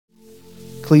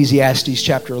Ecclesiastes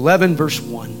chapter 11, verse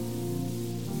 1.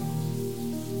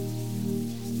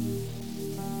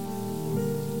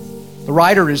 The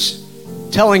writer is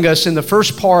telling us in the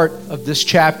first part of this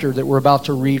chapter that we're about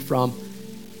to read from,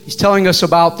 he's telling us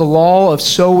about the law of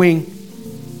sowing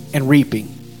and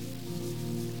reaping.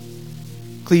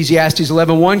 Ecclesiastes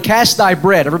 11:1, cast thy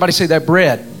bread, everybody say that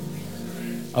bread,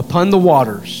 upon the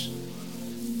waters,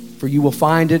 for you will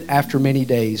find it after many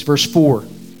days. Verse 4,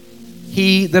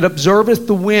 he that observeth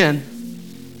the wind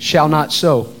shall not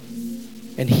sow,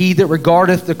 and he that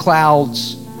regardeth the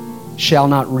clouds shall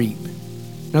not reap.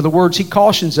 In other words, he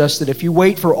cautions us that if you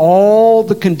wait for all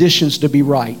the conditions to be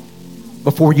right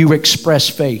before you express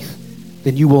faith,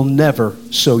 then you will never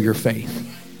sow your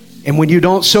faith. And when you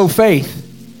don't sow faith,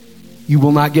 you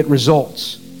will not get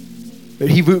results. But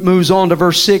he moves on to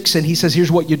verse 6 and he says, here's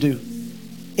what you do.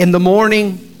 In the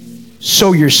morning,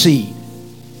 sow your seed.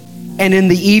 And in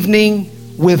the evening,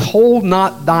 withhold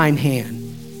not thine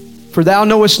hand. For thou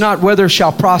knowest not whether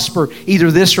shall prosper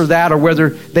either this or that, or whether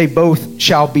they both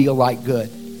shall be alike good.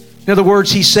 In other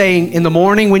words, he's saying, in the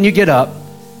morning when you get up,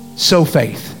 sow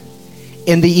faith.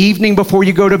 In the evening before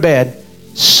you go to bed,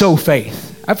 sow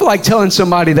faith. I feel like telling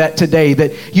somebody that today,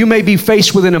 that you may be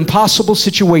faced with an impossible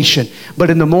situation, but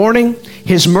in the morning,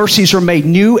 his mercies are made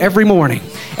new every morning.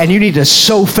 And you need to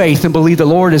sow faith and believe the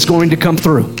Lord is going to come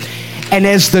through. And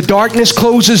as the darkness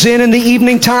closes in the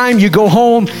evening time, you go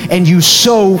home and you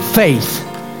sow faith.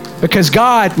 Because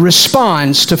God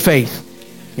responds to faith.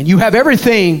 And you have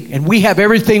everything, and we have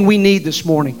everything we need this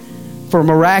morning for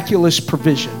miraculous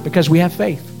provision because we have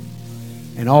faith.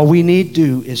 And all we need to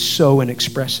do is sow and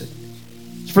express it.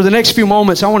 For the next few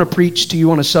moments, I want to preach to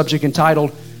you on a subject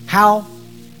entitled, How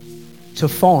to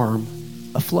Farm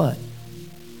a Flood.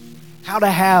 How to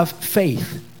have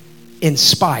faith in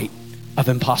spite of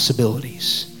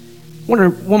impossibilities. I wonder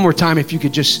one more time if you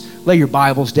could just lay your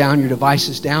Bibles down, your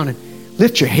devices down, and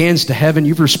lift your hands to heaven.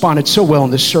 You've responded so well in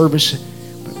this service.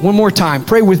 But one more time,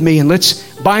 pray with me and let's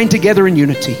bind together in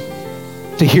unity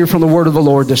to hear from the word of the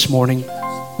Lord this morning.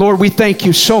 Lord, we thank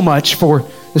you so much for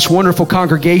this wonderful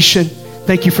congregation.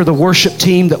 Thank you for the worship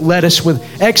team that led us with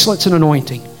excellence and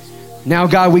anointing. Now,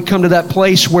 God, we come to that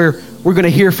place where we're going to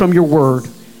hear from your word.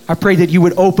 I pray that you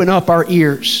would open up our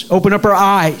ears, open up our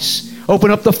eyes,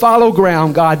 open up the fallow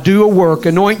ground, God. Do a work,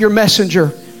 anoint your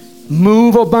messenger,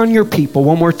 move upon your people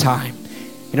one more time.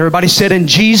 And everybody said, in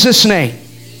Jesus' name.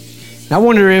 Now, I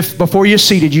wonder if before you're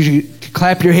seated, you could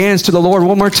clap your hands to the Lord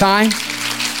one more time.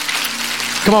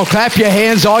 Come on, clap your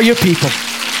hands, all you people.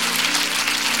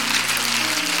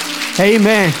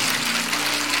 Amen.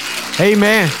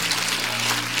 Amen.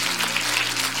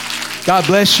 God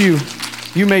bless you.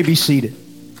 You may be seated.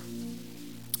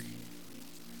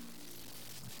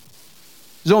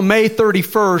 It was on May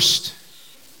 31st,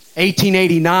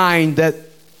 1889, that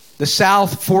the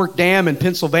South Fork Dam in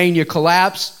Pennsylvania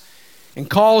collapsed and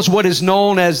caused what is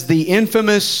known as the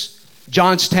infamous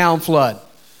Johnstown flood.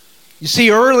 You see,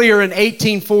 earlier in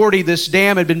 1840, this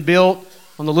dam had been built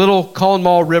on the Little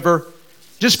Conemaugh River,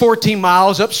 just 14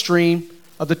 miles upstream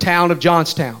of the town of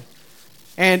Johnstown.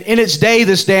 And in its day,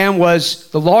 this dam was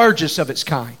the largest of its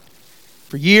kind.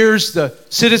 For years, the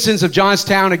citizens of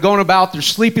Johnstown had gone about their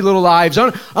sleepy little lives,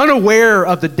 unaware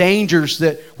of the dangers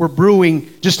that were brewing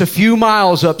just a few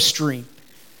miles upstream.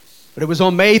 But it was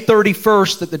on May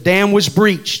 31st that the dam was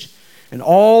breached, and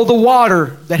all the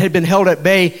water that had been held at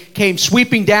bay came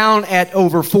sweeping down at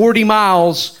over 40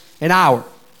 miles an hour.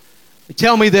 They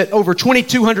tell me that over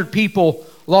 2,200 people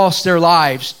lost their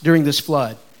lives during this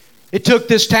flood. It took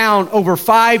this town over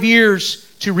 5 years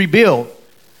to rebuild.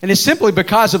 And it's simply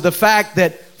because of the fact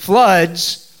that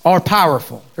floods are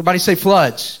powerful. Everybody say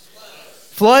floods.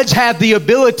 Floods have the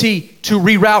ability to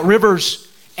reroute rivers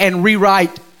and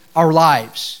rewrite our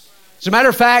lives. As a matter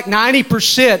of fact,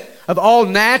 90% of all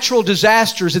natural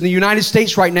disasters in the United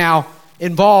States right now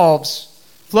involves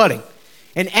flooding.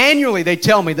 And annually, they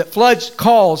tell me that floods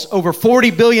cause over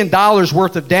 $40 billion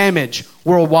worth of damage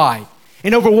worldwide.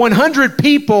 And over 100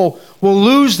 people will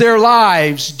lose their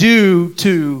lives due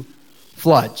to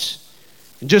floods.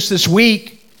 And just this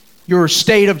week, your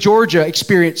state of Georgia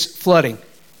experienced flooding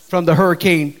from the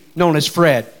hurricane known as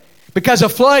Fred. Because a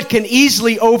flood can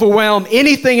easily overwhelm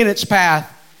anything in its path,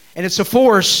 and it's a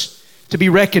force to be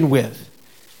reckoned with.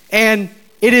 And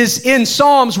it is in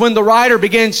Psalms when the writer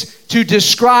begins to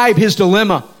describe his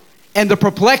dilemma and the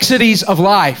perplexities of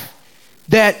life,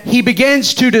 that he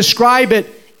begins to describe it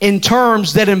in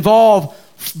terms that involve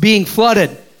being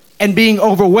flooded and being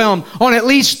overwhelmed. On at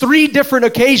least 3 different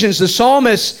occasions, the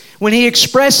psalmist, when he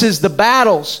expresses the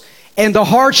battles and the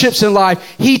hardships in life,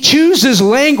 he chooses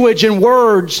language and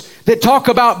words that talk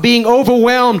about being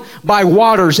overwhelmed by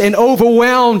waters and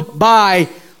overwhelmed by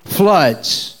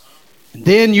floods. And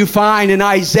then you find in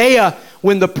Isaiah,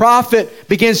 when the prophet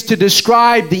begins to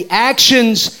describe the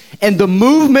actions and the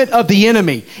movement of the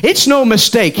enemy, it's no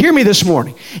mistake. Hear me this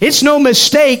morning. It's no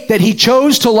mistake that he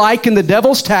chose to liken the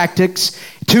devil's tactics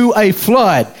to a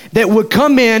flood that would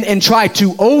come in and try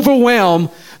to overwhelm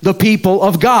the people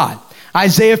of God.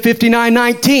 Isaiah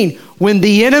 59:19, when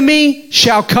the enemy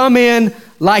shall come in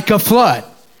like a flood.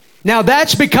 Now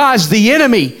that's because the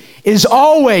enemy is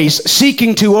always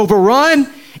seeking to overrun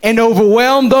and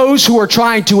overwhelm those who are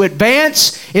trying to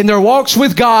advance in their walks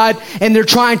with God, and they're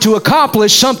trying to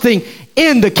accomplish something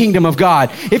in the kingdom of God.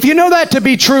 If you know that to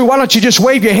be true, why don't you just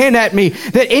wave your hand at me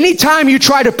that anytime you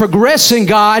try to progress in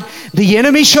God, the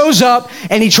enemy shows up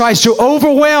and he tries to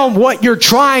overwhelm what you're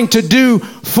trying to do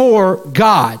for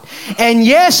God. And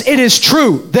yes, it is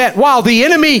true that while the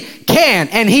enemy can,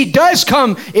 and he does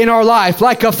come in our life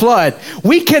like a flood,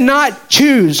 we cannot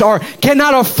choose or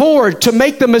cannot afford to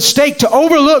make the mistake to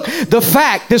overlook the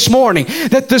fact this morning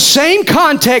that the same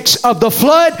context of the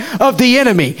flood of the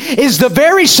enemy is the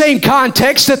very same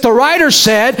context that the writer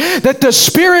said that the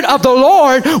Spirit of the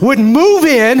Lord would move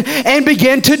in and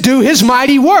begin to do his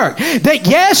mighty work. That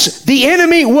yes, the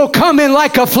enemy will come in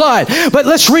like a flood, but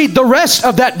let's read the rest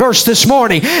of that verse this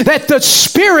morning, that the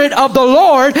Spirit of the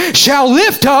Lord shall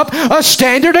lift up a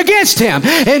standard against him.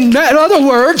 In other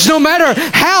words, no matter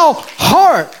how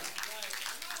hard,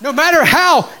 no matter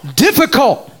how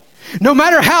difficult, no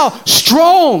matter how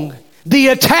strong the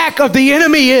attack of the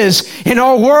enemy is in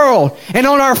our world and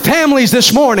on our families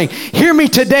this morning, hear me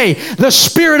today. The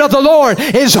Spirit of the Lord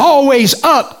is always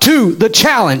up to the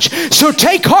challenge. So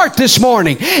take heart this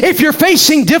morning. If you're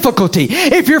facing difficulty,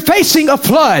 if you're facing a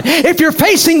flood, if you're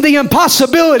facing the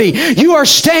impossibility, you are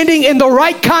standing in the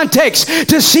right context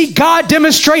to see God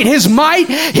demonstrate his might,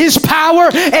 his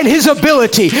power, and his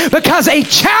ability. Because a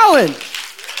challenge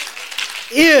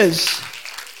is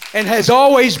and has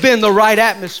always been the right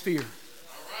atmosphere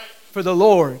for the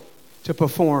Lord to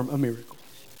perform a miracle.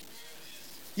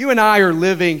 You and I are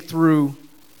living through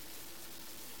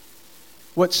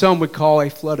what some would call a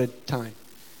flooded time.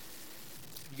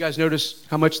 You guys notice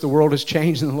how much the world has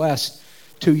changed in the last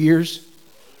 2 years?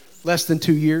 Less than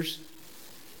 2 years.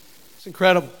 It's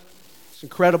incredible. It's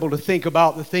incredible to think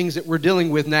about the things that we're dealing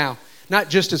with now, not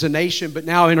just as a nation, but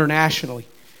now internationally.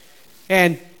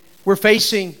 And we're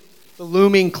facing the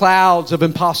looming clouds of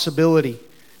impossibility,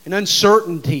 and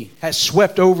uncertainty has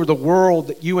swept over the world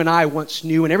that you and I once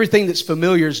knew, and everything that's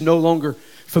familiar is no longer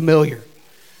familiar.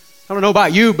 I don't know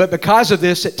about you, but because of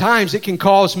this, at times it can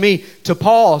cause me to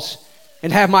pause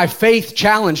and have my faith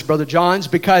challenged, Brother Johns,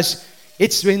 because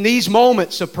it's in these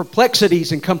moments of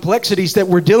perplexities and complexities that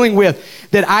we're dealing with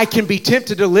that I can be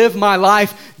tempted to live my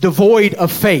life devoid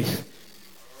of faith.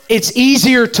 It's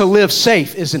easier to live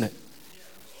safe, isn't it?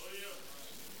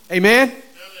 Amen?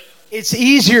 It's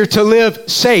easier to live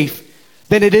safe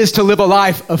than it is to live a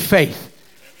life of faith.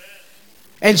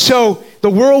 And so the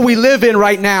world we live in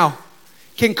right now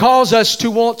can cause us to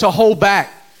want to hold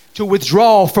back, to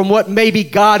withdraw from what maybe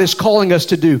God is calling us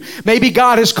to do. Maybe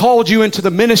God has called you into the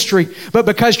ministry, but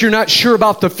because you're not sure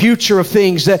about the future of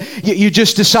things, that you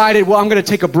just decided, well, I'm going to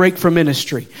take a break from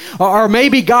ministry. Or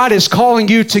maybe God is calling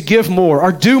you to give more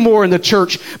or do more in the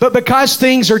church, but because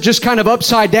things are just kind of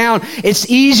upside down, it's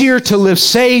easier to live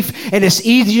safe and it's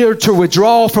easier to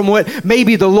withdraw from what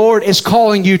maybe the Lord is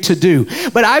calling you to do.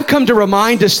 But I've come to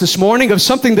remind us this morning of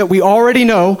something that we already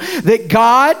know, that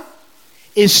God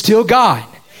is still God.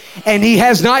 And he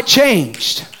has not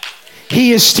changed.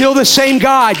 He is still the same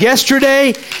God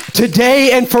yesterday,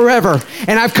 today, and forever.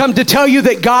 And I've come to tell you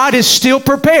that God is still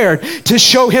prepared to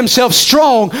show himself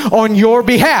strong on your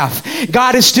behalf.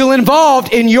 God is still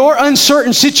involved in your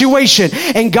uncertain situation.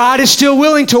 And God is still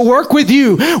willing to work with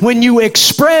you when you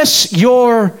express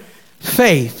your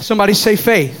faith. Somebody say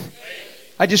faith.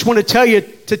 I just want to tell you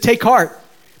to take heart,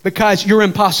 because your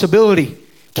impossibility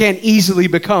can easily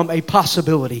become a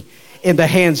possibility in the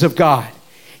hands of God.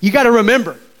 You got to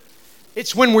remember,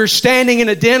 it's when we're standing in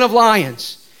a den of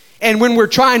lions and when we're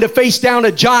trying to face down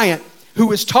a giant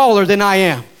who is taller than I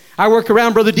am. I work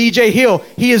around Brother DJ Hill.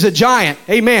 He is a giant.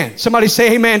 Amen. Somebody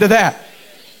say amen to that.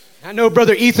 I know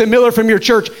Brother Ethan Miller from your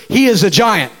church. He is a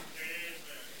giant.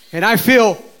 And I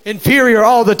feel inferior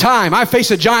all the time. I face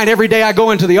a giant every day I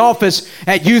go into the office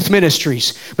at Youth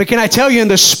Ministries. But can I tell you, in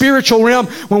the spiritual realm,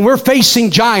 when we're facing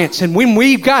giants and when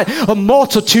we've got a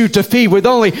multitude to feed with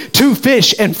only 2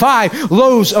 fish and 5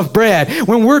 loaves of bread,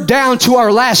 when we're down to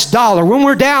our last dollar, when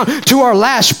we're down to our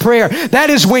last prayer, that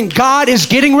is when God is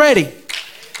getting ready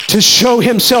to show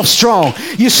himself strong.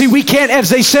 You see, we can't, as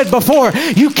they said before,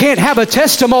 you can't have a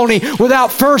testimony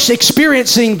without first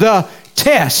experiencing the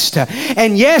test.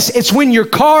 And yes, it's when your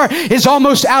car is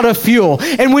almost out of fuel,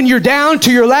 and when you're down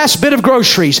to your last bit of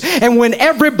groceries, and when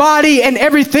everybody and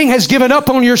everything has given up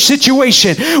on your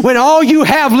situation, when all you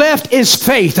have left is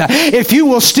faith. If you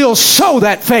will still sow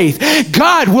that faith,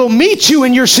 God will meet you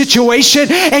in your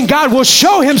situation, and God will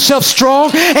show himself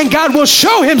strong, and God will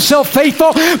show himself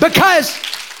faithful, because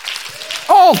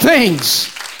all things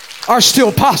are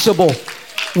still possible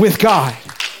with God.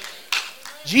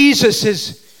 Jesus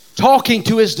is talking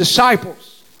to his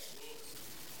disciples.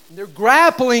 They're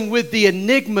grappling with the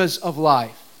enigmas of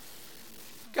life.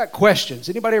 Got questions.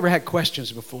 Anybody ever had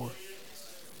questions before?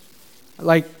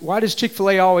 Like, why does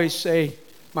Chick-fil-A always say,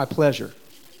 my pleasure?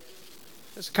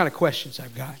 That's the kind of questions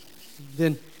I've got.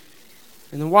 And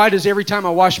then why does every time I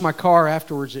wash my car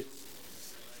afterwards it...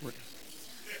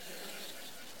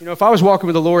 You know, if I was walking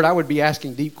with the Lord, I would be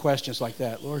asking deep questions like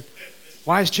that. Lord,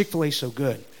 why is Chick-fil-A so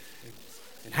good?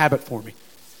 And habit for me.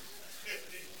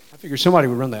 I figured somebody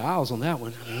would run the aisles on that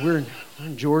one. I mean, we're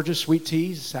in Georgia, sweet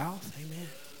teas, South, amen.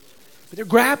 But they're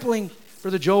grappling,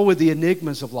 Brother Joel, with the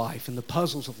enigmas of life and the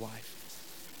puzzles of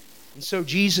life. And so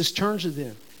Jesus turns to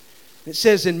them. It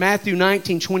says in Matthew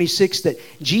 19:26 that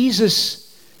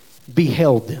Jesus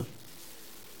beheld them.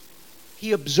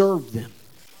 He observed them.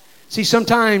 See,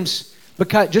 sometimes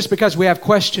just because we have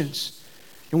questions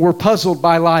and we're puzzled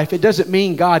by life, it doesn't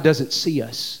mean God doesn't see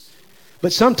us.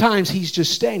 But sometimes he's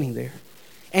just standing there.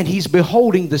 And he's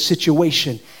beholding the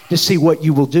situation to see what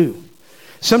you will do.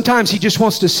 Sometimes he just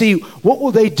wants to see, what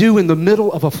will they do in the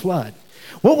middle of a flood?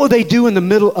 What will they do in the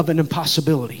middle of an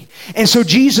impossibility? And so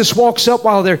Jesus walks up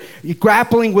while they're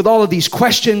grappling with all of these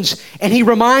questions, and he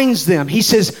reminds them. He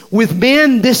says, with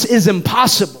men, this is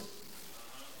impossible.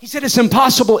 He said it's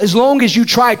impossible as long as you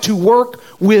try to work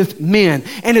with men,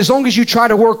 and as long as you try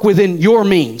to work within your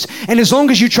means, and as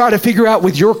long as you try to figure out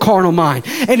with your carnal mind,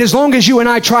 and as long as you and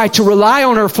I try to rely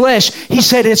on our flesh. He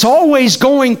said it's always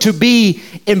going to be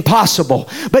impossible.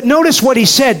 But notice what he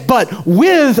said, but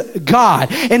with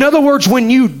God. In other words,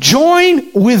 when you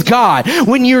join with God,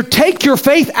 when you take your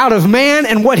faith out of man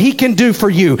and what he can do for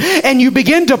you, and you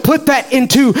begin to put that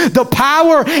into the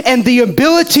power and the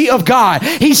ability of God,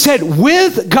 he said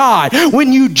with God,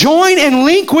 when you join and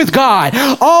link with God,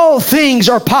 all things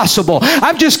are possible.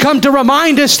 I've just come to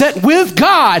remind us that with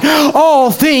God,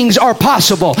 all things are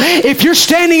possible. If you're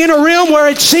standing in a realm where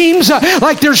it seems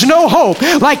like there's no hope,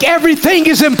 like everything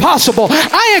is impossible,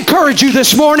 I encourage you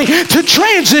this morning to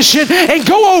transition and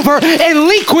go over and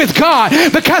link with God.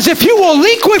 Because if you will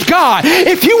link with God,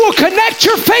 if you will connect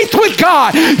your faith with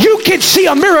God, you can see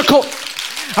a miracle.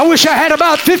 I wish I had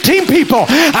about 15 people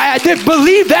that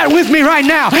believe that with me right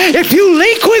now. If you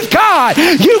link with God,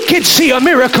 you can see a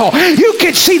miracle. You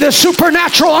can see the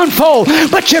supernatural unfold.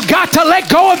 But you've got to let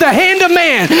go of the hand of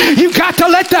man. You've got to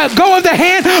let go of the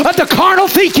hand of the carnal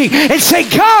thinking and say,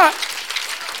 God,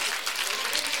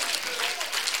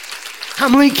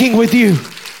 I'm linking with you.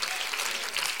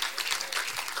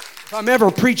 If I'm ever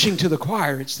preaching to the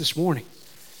choir, it's this morning.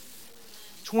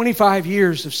 25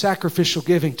 years of sacrificial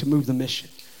giving to move the mission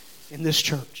in this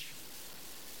church.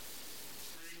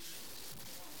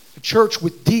 A church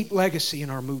with deep legacy in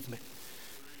our movement.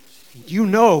 You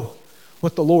know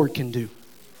what the Lord can do.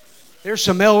 There's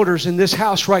some elders in this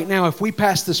house right now. If we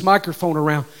pass this microphone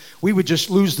around, we would just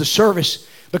lose the service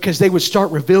because they would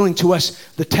start revealing to us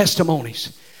the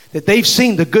testimonies that they've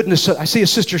seen the goodness of. I see a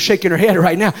sister shaking her head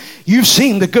right now. You've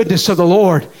seen the goodness of the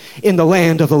Lord in the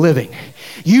land of the living.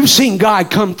 You've seen God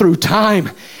come through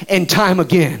time and time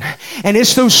again. And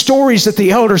it's those stories that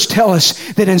the elders tell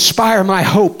us that inspire my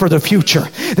hope for the future.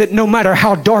 That no matter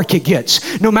how dark it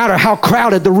gets, no matter how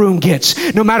crowded the room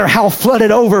gets, no matter how flooded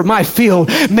over my field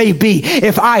may be,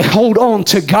 if I hold on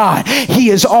to God, He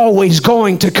is always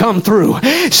going to come through.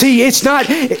 See, it's not...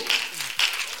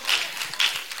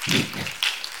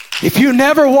 If you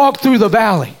never walk through the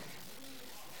valley,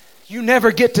 you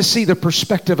never get to see the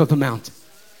perspective of the mountain.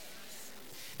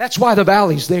 That's why the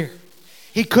valley's there.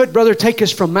 He could, brother, take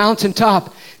us from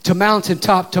mountaintop to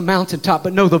mountaintop to mountaintop.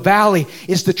 But no, the valley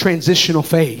is the transitional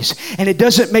phase. And it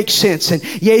doesn't make sense. And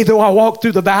yea, though I walk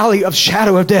through the valley of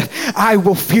shadow of death, I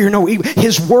will fear no evil.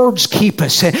 His words keep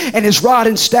us. And His rod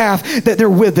and staff, that they're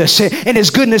with us. And His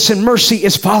goodness and mercy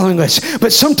is following us.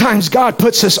 But sometimes God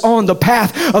puts us on the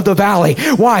path of the valley.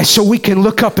 Why? So we can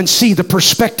look up and see the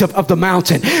perspective of the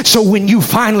mountain. So when you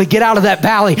finally get out of that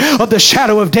valley of the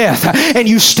shadow of death and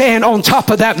you stand on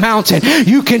top of that mountain,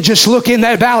 you can just look in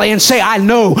that valley and say, I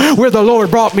know know where the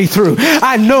Lord brought me through.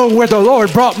 I know where the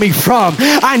Lord brought me from.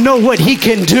 I know what He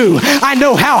can do. I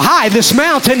know how high this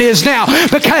mountain is now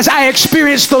because I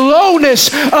experienced the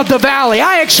lowness of the valley.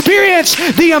 I experienced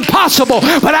the impossible,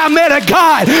 but I met a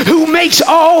God who makes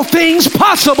all things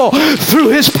possible through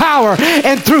His power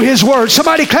and through His word.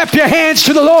 Somebody clap your hands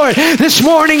to the Lord this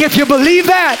morning if you believe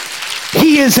that.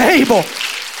 He is able.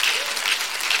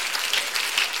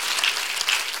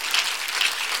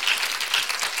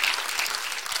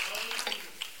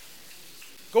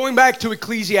 Going back to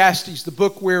Ecclesiastes, the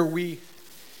book where we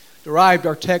derived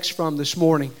our text from this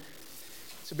morning.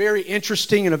 It's a very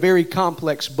interesting and a very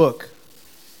complex book.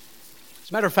 As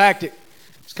a matter of fact,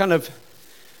 it's kind of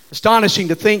astonishing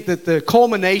to think that the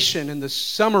culmination and the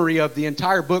summary of the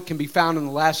entire book can be found in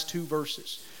the last 2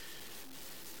 verses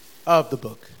of the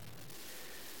book.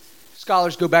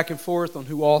 Scholars go back and forth on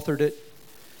who authored it.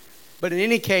 But in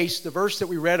any case, the verse that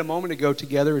we read a moment ago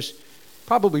together is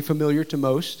probably familiar to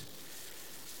most,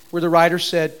 where the writer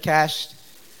said, "Cast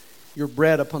your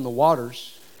bread upon the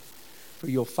waters, for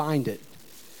you'll find it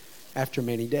after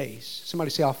many days."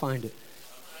 Somebody say, "I'll find it."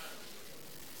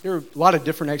 There are a lot of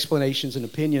different explanations and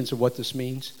opinions of what this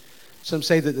means. Some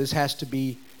say that this has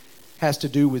to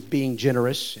do with being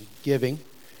generous and giving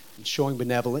and showing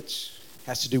benevolence. It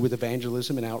has to do with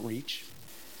evangelism and outreach.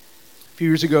 A few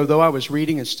years ago, though, I was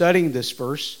reading and studying this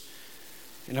verse,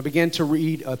 and I began to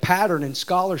read a pattern in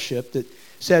scholarship that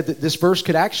said that this verse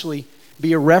could actually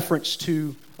be a reference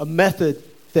to a method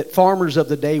that farmers of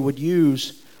the day would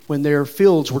use when their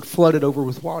fields were flooded over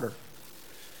with water.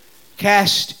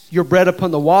 Cast your bread upon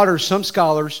the water. Some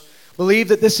scholars believe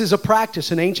that this is a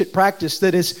practice, an ancient practice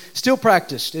that is still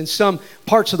practiced in some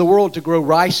parts of the world to grow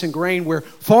rice and grain, where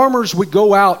farmers would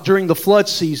go out during the flood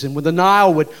season when the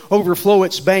Nile would overflow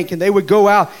its bank, and they would go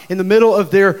out in the middle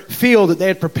of their field that they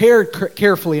had prepared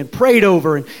carefully and prayed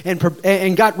over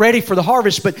and got ready for the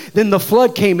harvest. But then the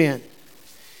flood came in,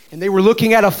 and they were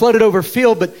looking at a flooded over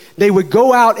field, but they would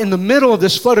go out in the middle of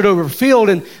this flooded over field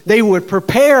and they would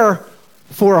prepare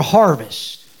for a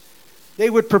harvest. They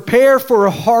would prepare for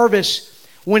a harvest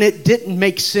when it didn't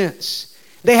make sense.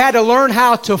 They had to learn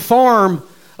how to farm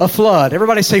a flood.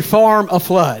 Everybody say farm a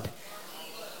flood.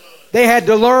 They had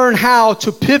to learn how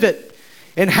to pivot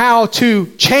and how to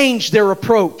change their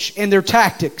approach and their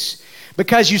tactics.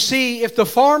 Because you see, if the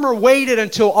farmer waited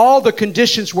until all the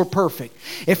conditions were perfect,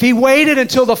 if he waited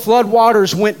until the flood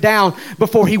waters went down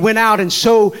before he went out and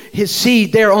sowed his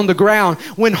seed there on the ground,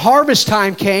 when harvest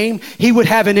time came, he would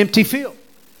have an empty field.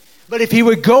 But if he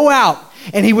would go out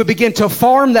and he would begin to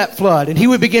farm that flood and he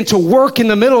would begin to work in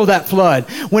the middle of that flood,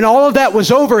 when all of that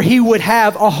was over, he would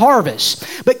have a harvest.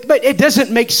 But it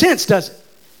doesn't make sense, does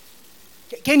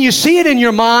it? Can you see it in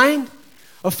your mind?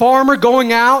 A farmer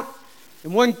going out,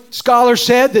 and one scholar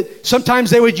said that sometimes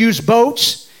they would use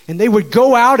boats and they would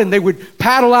go out and they would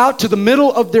paddle out to the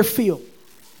middle of their field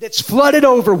that's flooded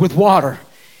over with water.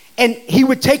 And he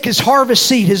would take his harvest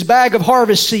seed, his bag of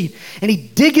harvest seed, and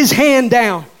he'd dig his hand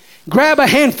down, grab a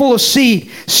handful of seed,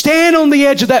 stand on the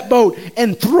edge of that boat,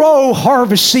 and throw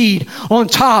harvest seed on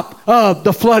top of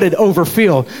the flooded over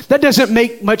field. That doesn't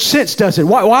make much sense, does it?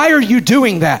 Why are you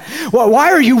doing that?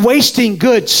 Why are you wasting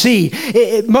good seed?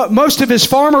 Most of his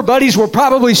farmer buddies were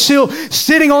probably still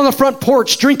sitting on the front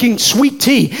porch drinking sweet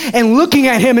tea and looking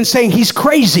at him and saying, he's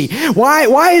crazy.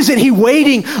 Why isn't he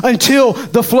waiting until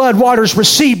the flood waters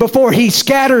recede before he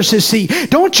scatters his seed?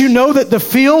 Don't you know that the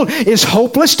field is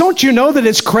hopeless? Don't you know that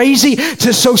it's crazy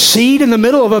to sow seed in the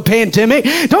middle of a pandemic?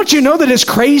 Don't you know that it's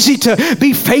crazy to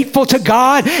be faithful to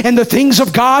God and the things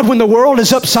of God when the world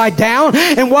is upside down?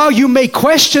 And while you may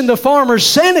question the farmer's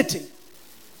sanity,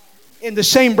 in the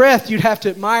same breath, you'd have to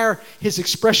admire his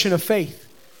expression of faith.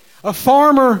 A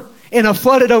farmer in a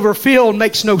flooded over field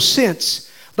makes no sense.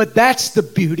 But that's the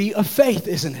beauty of faith,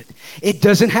 isn't it? It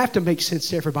doesn't have to make sense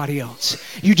to everybody else.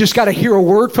 You just got to hear a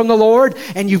word from the Lord,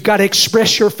 and you've got to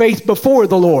express your faith before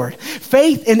the Lord.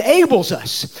 Faith enables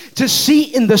us to see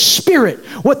in the Spirit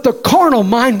what the carnal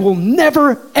mind will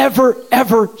never, ever,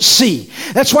 ever see.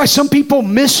 That's why some people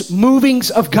miss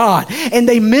movings of God, and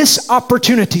they miss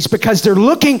opportunities because they're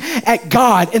looking at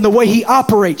God in the way He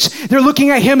operates. They're looking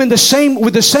at Him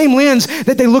with the same lens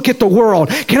that they look at the world.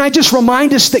 Can I just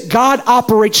remind us that God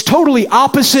operates operates totally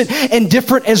opposite and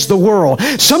different as the world.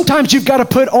 Sometimes you've got to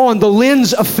put on the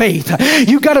lens of faith.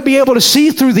 You've got to be able to see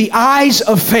through the eyes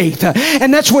of faith.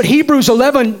 And that's what Hebrews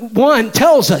 11:1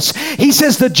 tells us. He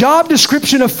says the job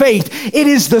description of faith, it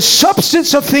is the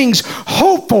substance of things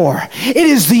hoped for. It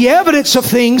is the evidence of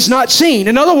things not seen.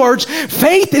 In other words,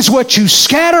 faith is what you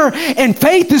scatter, and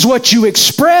faith is what you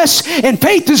express, and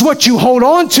faith is what you hold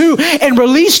on to and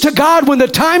release to God when the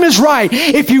time is right.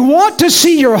 If you want to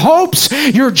see your hopes,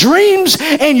 your dreams,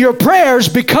 and your prayers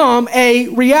become a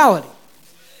reality.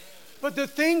 But the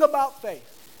thing about faith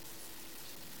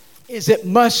is it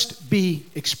must be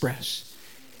expressed.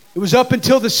 It was up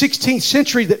until the 16th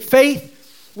century that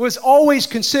faith was always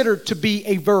considered to be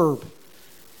a verb,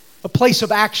 a place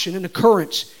of action, an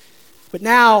occurrence. But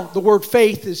now the word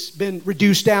faith has been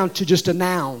reduced down to just a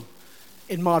noun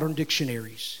in modern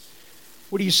dictionaries.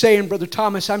 What are you saying, Brother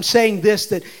Thomas? I'm saying this,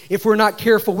 that if we're not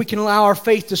careful, we can allow our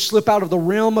faith to slip out of the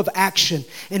realm of action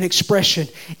and expression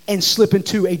and slip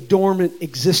into a dormant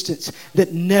existence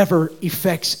that never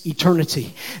affects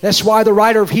eternity. That's why the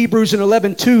writer of Hebrews in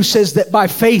 11:2 says that by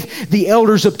faith the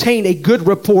elders obtained a good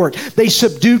report. They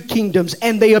subdued kingdoms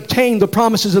and they obtained the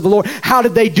promises of the Lord. How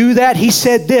did they do that? He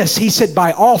said this. He said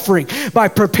by offering, by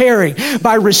preparing,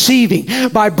 by receiving,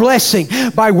 by blessing,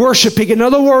 by worshiping. In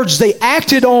other words, they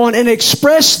acted on and expressed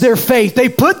their faith. They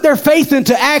put their faith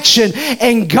into action,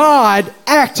 and God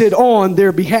acted on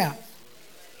their behalf.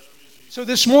 So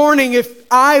this morning, if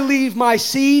I leave my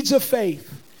seeds of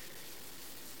faith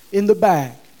in the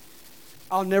bag,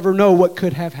 I'll never know what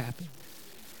could have happened.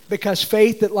 Because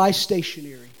faith that lies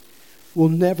stationary will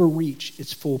never reach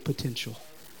its full potential.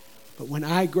 But when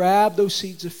I grab those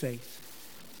seeds of faith,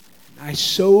 and I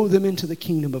sow them into the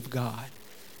kingdom of God,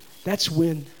 that's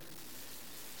when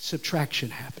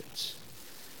subtraction happens.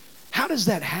 How does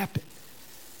that happen?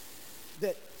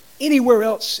 That anywhere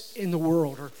else in the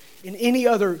world or in any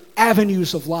other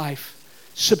avenues of life,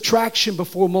 subtraction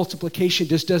before multiplication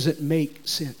just doesn't make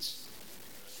sense.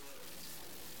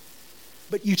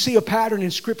 But you see a pattern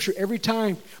in Scripture. Every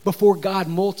time before God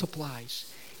multiplies,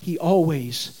 He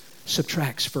always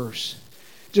subtracts first.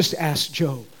 Just ask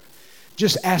Job.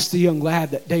 Just ask the young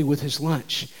lad that day with his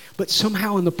lunch. But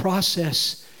somehow in the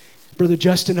process, Brother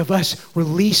Justin, of us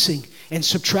releasing and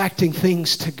subtracting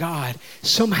things to God,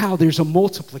 somehow there's a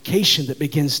multiplication that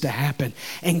begins to happen.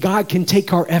 And God can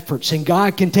take our efforts, and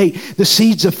God can take the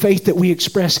seeds of faith that we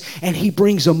express, and He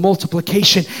brings a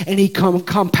multiplication, and He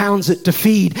compounds it to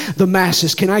feed the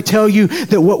masses. Can I tell you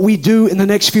that what we do in the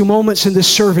next few moments in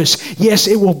this service, yes,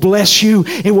 it will bless you,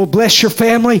 it will bless your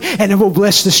family, and it will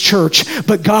bless this church.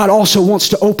 But God also wants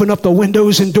to open up the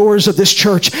windows and doors of this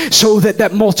church so that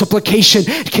that multiplication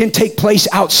can take place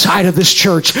outside of this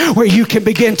church, where you can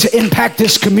begin to impact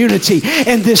this community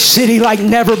and this city like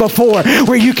never before,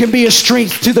 where you can be a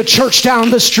strength to the church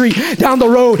down the street, down the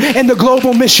road, and the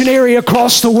global missionary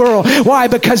across the world. Why?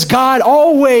 Because God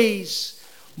always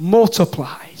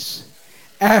multiplies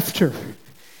after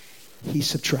He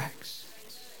subtracts.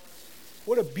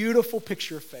 What a beautiful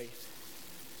picture of faith.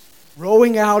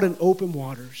 Rowing out in open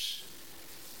waters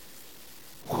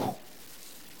and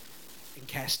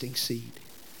casting seed.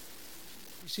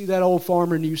 See, that old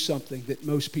farmer knew something that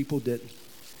most people didn't.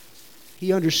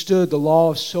 He understood the law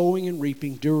of sowing and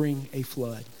reaping during a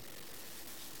flood.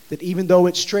 That even though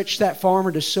it stretched that farmer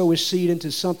to sow his seed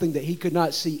into something that he could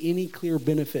not see any clear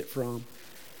benefit from,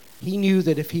 he knew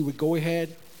that if he would go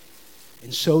ahead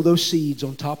and sow those seeds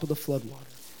on top of the floodwater,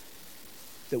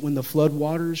 that when the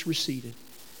floodwaters receded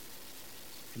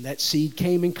and that seed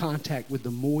came in contact with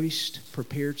the moist,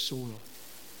 prepared soil,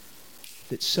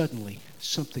 that suddenly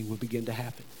something would begin to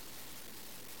happen.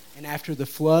 And after the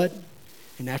flood,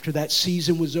 and after that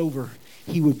season was over,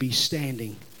 he would be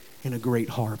standing in a great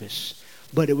harvest.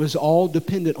 But it was all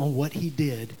dependent on what he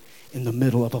did in the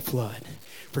middle of a flood.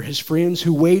 For his friends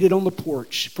who waited on the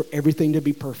porch for everything to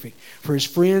be perfect. For his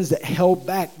friends that held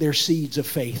back their seeds of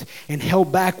faith and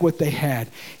held back what they had.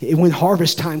 And when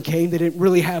harvest time came, they didn't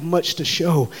really have much to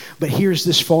show. But here's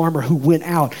this farmer who went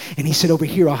out and he said, over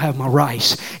here I'll have my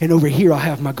rice. And over here I'll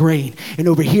have my grain. And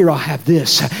over here I'll have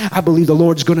this. I believe the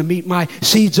Lord's going to meet my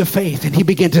seeds of faith. And he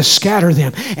began to scatter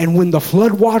them. And when the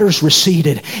flood waters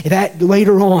receded, that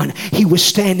later on, he was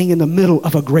standing in the middle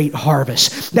of a great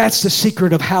harvest. That's the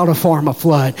secret of how to farm a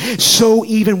flood. So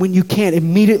even when you can't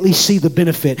immediately see the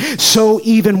benefit, so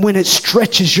even when it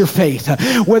stretches your faith,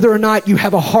 whether or not you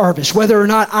have a harvest, whether or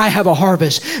not I have a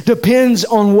harvest, depends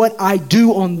on what I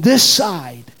do on this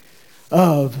side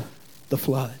of the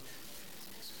flood.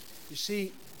 You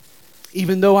see,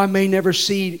 even though I may never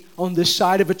see on this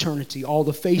side of eternity all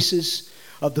the faces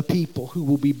of the people who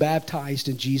will be baptized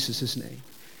in Jesus' name,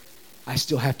 I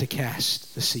still have to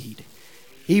cast the seed.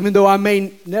 Even though I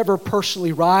may never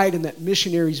personally ride in that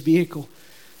missionary's vehicle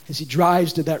as he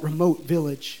drives to that remote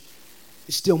village,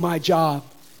 it's still my job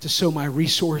to sow my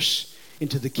resource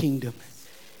into the kingdom.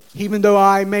 Even though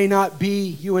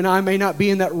you and I may not be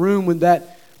in that room when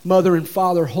that mother and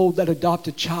father hold that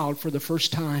adopted child for the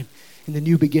first time in the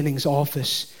New Beginnings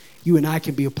office, you and I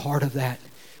can be a part of that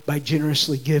by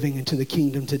generously giving into the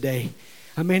kingdom today.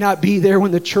 I may not be there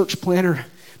when the church planter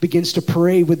begins to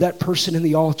pray with that person in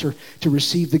the altar to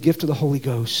receive the gift of the Holy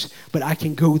Ghost, but I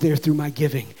can go there through my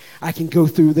giving. I can go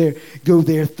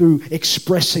there through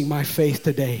expressing my faith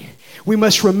today. We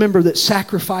must remember that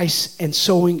sacrifice and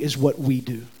sowing is what we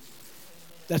do.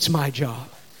 That's my job.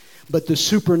 But the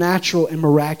supernatural and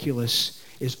miraculous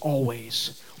is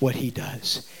always what He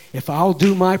does. If I'll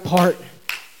do my part,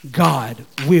 God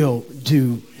will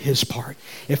do His part.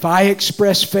 If I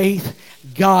express faith,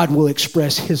 God will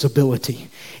express His ability.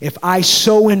 If I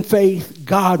sow in faith,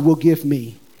 God will give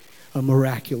me a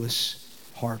miraculous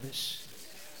harvest.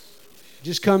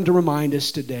 Just come to remind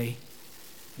us today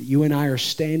that you and I are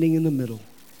standing in the middle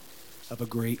of a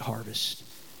great harvest.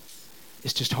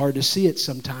 It's just hard to see it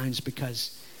sometimes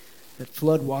because that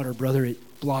flood water, brother,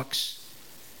 it blocks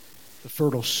the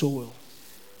fertile soil.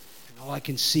 And all I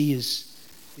can see is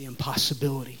the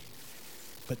impossibility.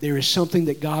 But there is something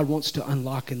that God wants to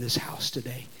unlock in this house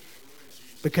today.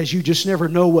 Because you just never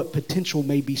know what potential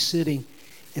may be sitting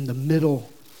in the middle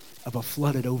of a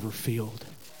flooded over field.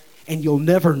 And you'll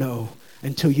never know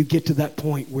until you get to that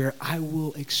point where I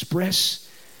will express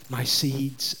my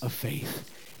seeds of faith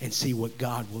and see what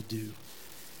God will do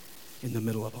in the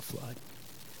middle of a flood.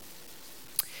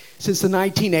 Since the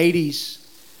 1980s,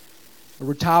 a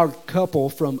retired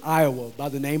couple from Iowa by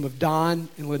the name of Don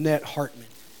and Lynette Hartman.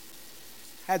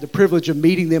 I had the privilege of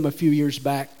meeting them a few years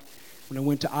back when I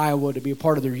went to Iowa to be a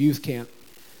part of their youth camp.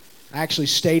 I actually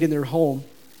stayed in their home.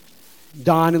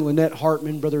 Don and Lynette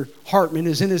Hartman, Brother Hartman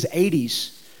is in his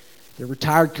 80s. They're a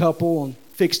retired couple on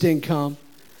fixed income.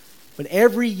 But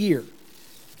every year,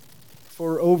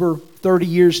 for over 30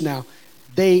 years now,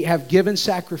 they have given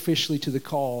sacrificially to the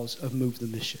cause of Move the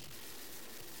Mission.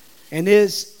 And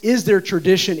is their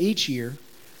tradition each year,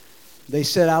 they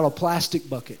set out a plastic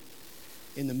bucket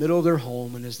in the middle of their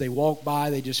home, and as they walk by,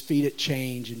 they just feed it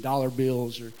change and dollar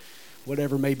bills or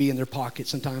whatever may be in their pocket.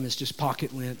 Sometimes it's just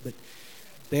pocket lint, but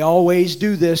they always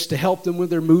do this to help them with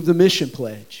their Move the Mission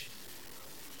pledge.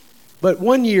 But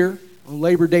one year, on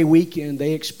Labor Day weekend,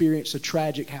 they experienced a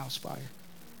tragic house fire.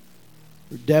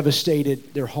 It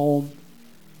devastated their home,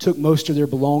 took most of their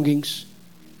belongings.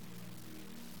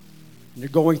 And they're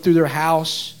going through their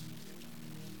house.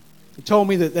 They told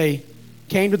me that they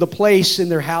came to the place in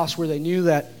their house where they knew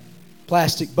that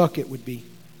plastic bucket would be.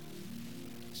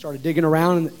 Started digging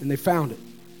around and they found it.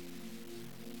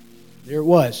 There it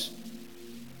was.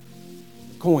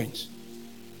 The coins.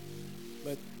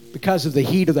 But because of the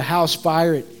heat of the house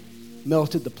fire, it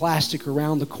melted the plastic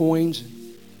around the coins.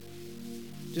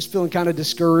 Just feeling kind of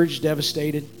discouraged,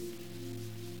 devastated.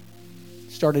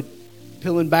 Started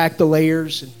peeling back the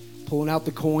layers and pulling out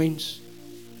the coins.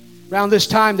 Around this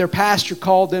time, their pastor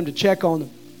called them to check on them.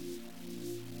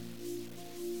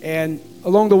 And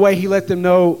along the way, he let them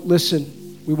know,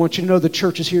 listen, we want you to know the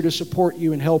church is here to support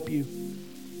you and help you.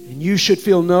 And you should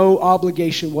feel no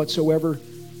obligation whatsoever.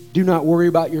 Do not worry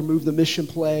about your Move the Mission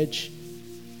pledge.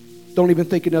 Don't even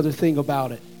think another thing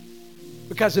about it.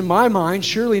 Because in my mind,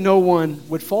 surely no one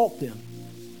would fault them.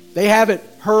 They haven't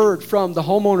heard from the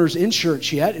homeowner's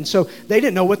insurance yet, and so they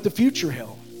didn't know what the future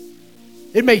held.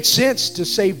 It made sense to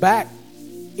save back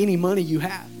any money you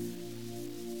have.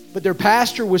 But their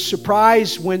pastor was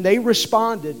surprised when they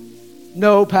responded,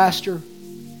 no, Pastor,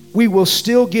 we will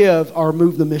still give our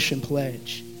Move the Mission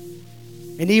pledge.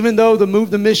 And even though the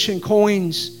Move the Mission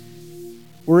coins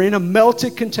were in a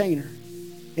melted container,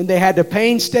 and they had to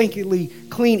painstakingly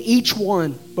clean each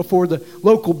one before the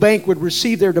local bank would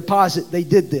receive their deposit, they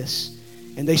did this.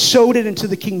 And they sowed it into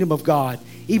the kingdom of God,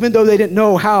 even though they didn't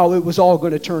know how it was all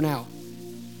going to turn out.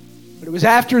 But it was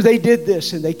after they did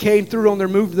this and they came through on their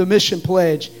Move the Mission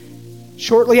pledge.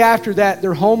 Shortly after that,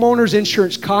 their homeowner's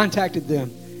insurance contacted them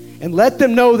and let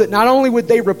them know that not only would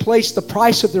they replace the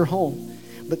price of their home,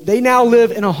 but they now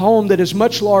live in a home that is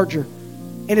much larger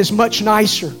and is much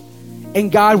nicer.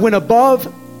 And God went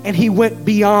above and He went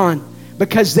beyond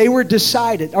because they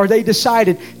decided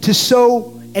to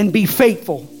sow and be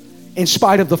faithful in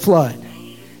spite of the flood.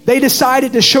 They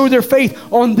decided to show their faith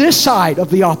on this side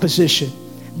of the opposition,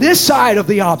 this side of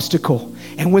the obstacle.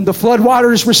 And when the flood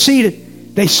waters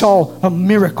receded, they saw a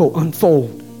miracle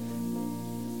unfold.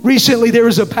 Recently, there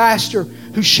was a pastor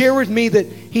who shared with me that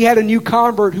he had a new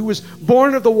convert who was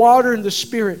born of the water and the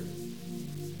Spirit,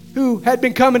 who had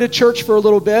been coming to church for a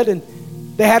little bit, and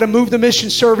they had to move the mission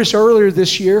service earlier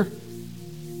this year.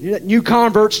 That new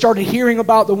convert started hearing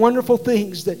about the wonderful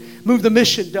things that Move the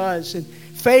Mission does, and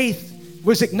faith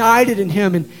was ignited in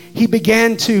him, and he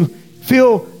began to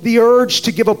feel the urge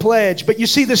to give a pledge. But you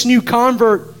see, this new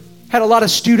convert had a lot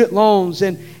of student loans,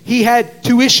 and he had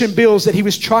tuition bills that he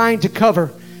was trying to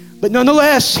cover. But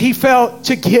nonetheless, he felt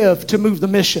to give to Move the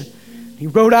Mission. He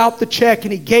wrote out the check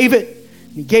and he gave it.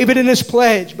 He gave it in his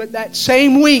pledge. But that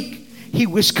same week, he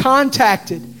was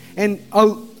contacted and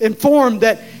informed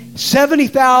that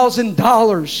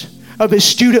 $70,000 of his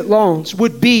student loans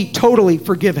would be totally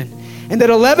forgiven, and that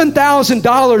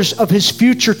 $11,000 of his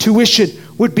future tuition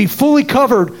would be fully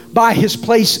covered by his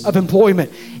place of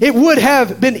employment. It would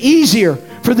have been easier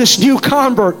for this new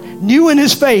convert, new in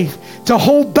his faith, to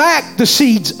hold back the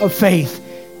seeds of faith.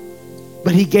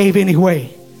 But he gave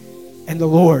anyway, and the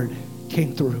Lord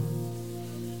came through.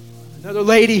 Another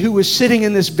lady who was sitting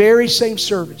in this very same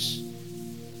service,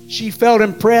 she felt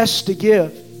impressed to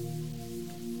give.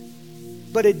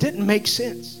 But it didn't make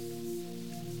sense,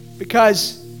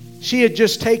 because she had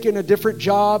just taken a different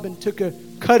job and took a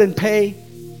cut in pay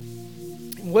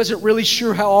and wasn't really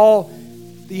sure how all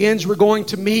the ends were going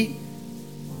to meet.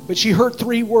 But she heard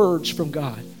 3 words from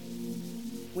God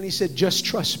when he said, just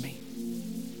trust me.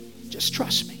 Just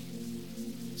trust me.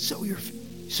 Sow your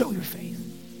faith.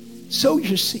 Sow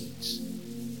your seeds.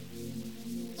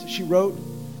 So she wrote,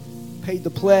 paid the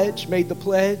pledge, made the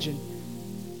pledge, and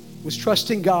was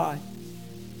trusting God.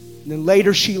 And then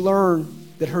later she learned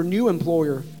that her new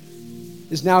employer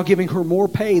is now giving her more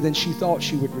pay than she thought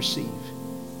she would receive.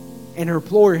 And her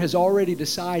employer has already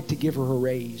decided to give her a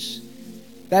raise.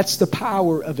 That's the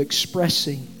power of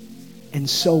expressing and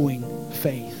sowing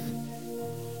faith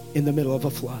in the middle of a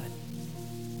flood.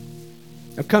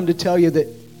 I've come to tell you that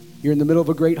you're in the middle of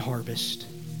a great harvest.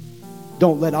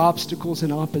 Don't let obstacles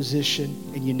and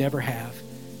opposition, and you never have,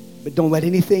 but don't let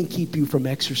anything keep you from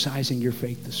exercising your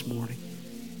faith this morning.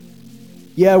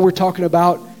 Yeah, we're talking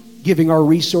about giving our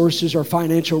resources, our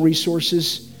financial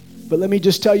resources. But let me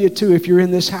just tell you too, if you're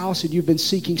in this house and you've been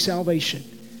seeking salvation,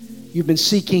 you've been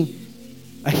seeking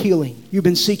a healing, you've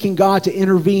been seeking God to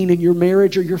intervene in your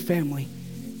marriage or your family,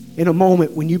 in a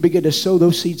moment when you begin to sow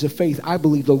those seeds of faith, I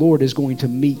believe the Lord is going to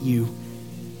meet you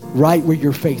right where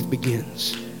your faith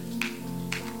begins.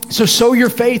 So sow your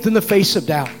faith in the face of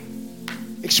doubt.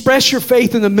 Express your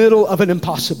faith in the middle of an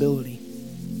impossibility.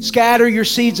 Scatter your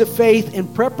seeds of faith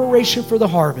in preparation for the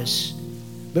harvest.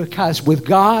 Because with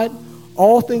God,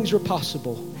 all things are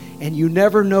possible. And you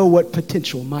never know what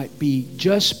potential might be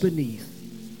just beneath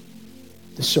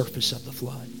the surface of the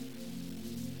flood.